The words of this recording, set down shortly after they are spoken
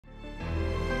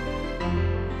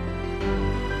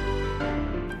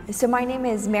So my name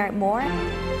is Merritt Moore.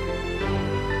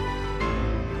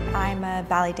 I'm a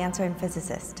ballet dancer and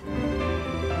physicist.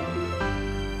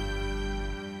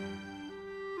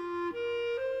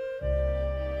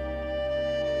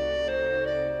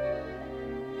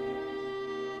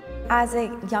 As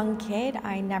a young kid,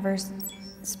 I never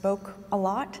spoke a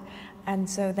lot, and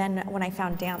so then when I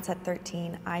found dance at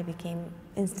 13, I became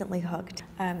instantly hooked.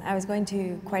 I was going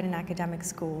to quite an academic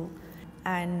school,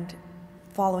 and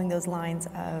following those lines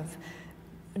of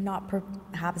not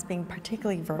perhaps being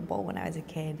particularly verbal when I was a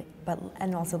kid,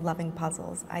 and also loving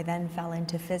puzzles, I then fell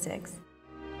into physics.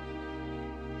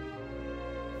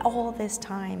 All this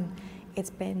time,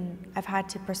 I've had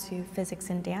to pursue physics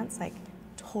and dance, like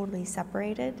totally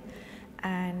separated.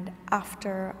 And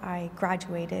after I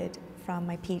graduated from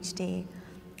my PhD,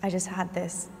 I just had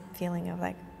this feeling of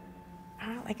like, I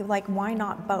don't know, like why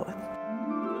not both?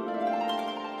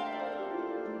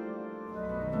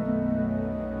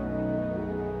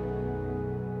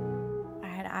 I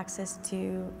had access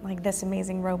to like this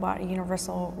amazing robot, a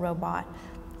universal robot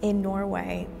in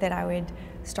Norway that I would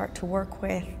start to work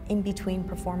with in between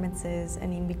performances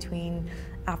and in between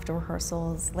after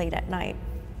rehearsals late at night.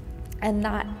 And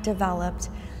that developed,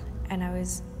 and I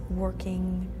was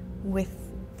working with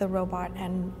the robot,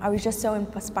 and I was just so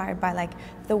inspired by like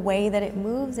the way that it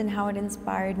moves and how it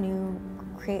inspired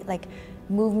create like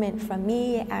movement from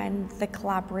me and the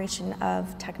collaboration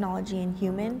of technology and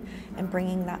human and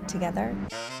bringing that together.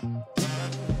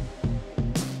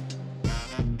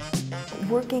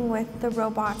 Working with the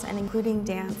robots and including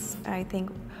dance, I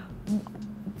think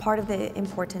part of the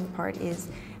important part is,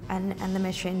 and the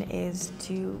mission is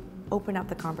to open up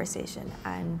the conversation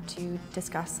and to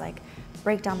discuss, like,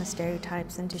 break down the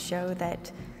stereotypes and to show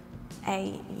that,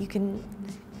 you can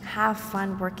have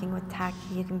fun working with tech,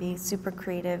 you can be super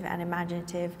creative and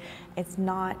imaginative.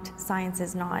 Science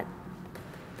is not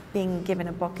being given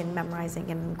a book and memorizing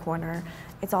it in the corner.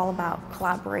 It's all about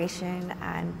collaboration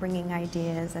and bringing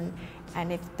ideas,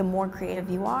 and if the more creative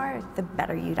you are, the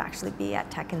better you'd actually be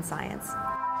at tech and science.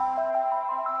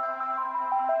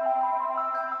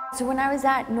 So when I was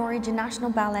at Norwegian National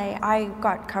Ballet, I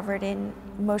got covered in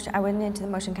motion. I went into the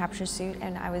motion capture suit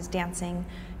and I was dancing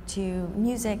to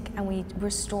music, and we were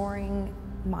storing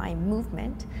my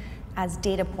movement as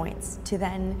data points to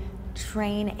then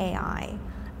train AI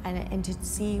and to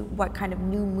see what kind of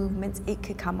new movements it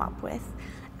could come up with.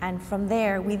 And from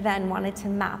there, we then wanted to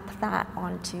map that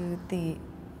onto the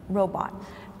robot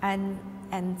and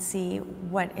see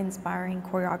what inspiring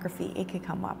choreography it could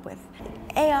come up with.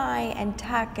 AI and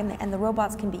tech and the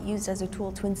robots can be used as a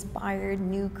tool to inspire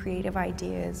new creative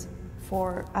ideas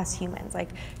for us humans, like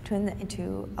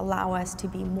to allow us to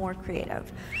be more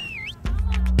creative.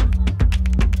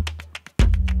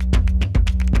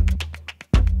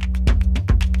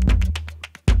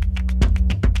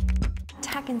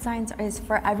 Tech and science is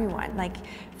for everyone, like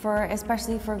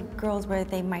especially for girls where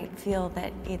they might feel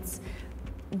that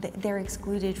they're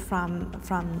excluded from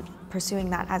pursuing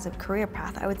that as a career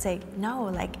path. I would say, no,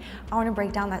 like, I want to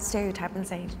break down that stereotype and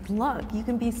say, look, you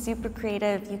can be super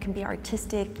creative, you can be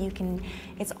artistic,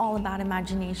 it's all about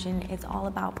imagination, it's all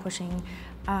about pushing,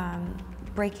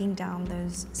 breaking down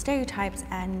those stereotypes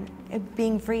and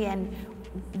being free, and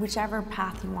whichever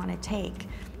path you want to take,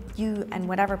 you and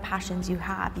whatever passions you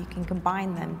have, you can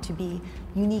combine them to be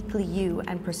uniquely you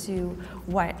and pursue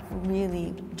what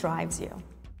really drives you.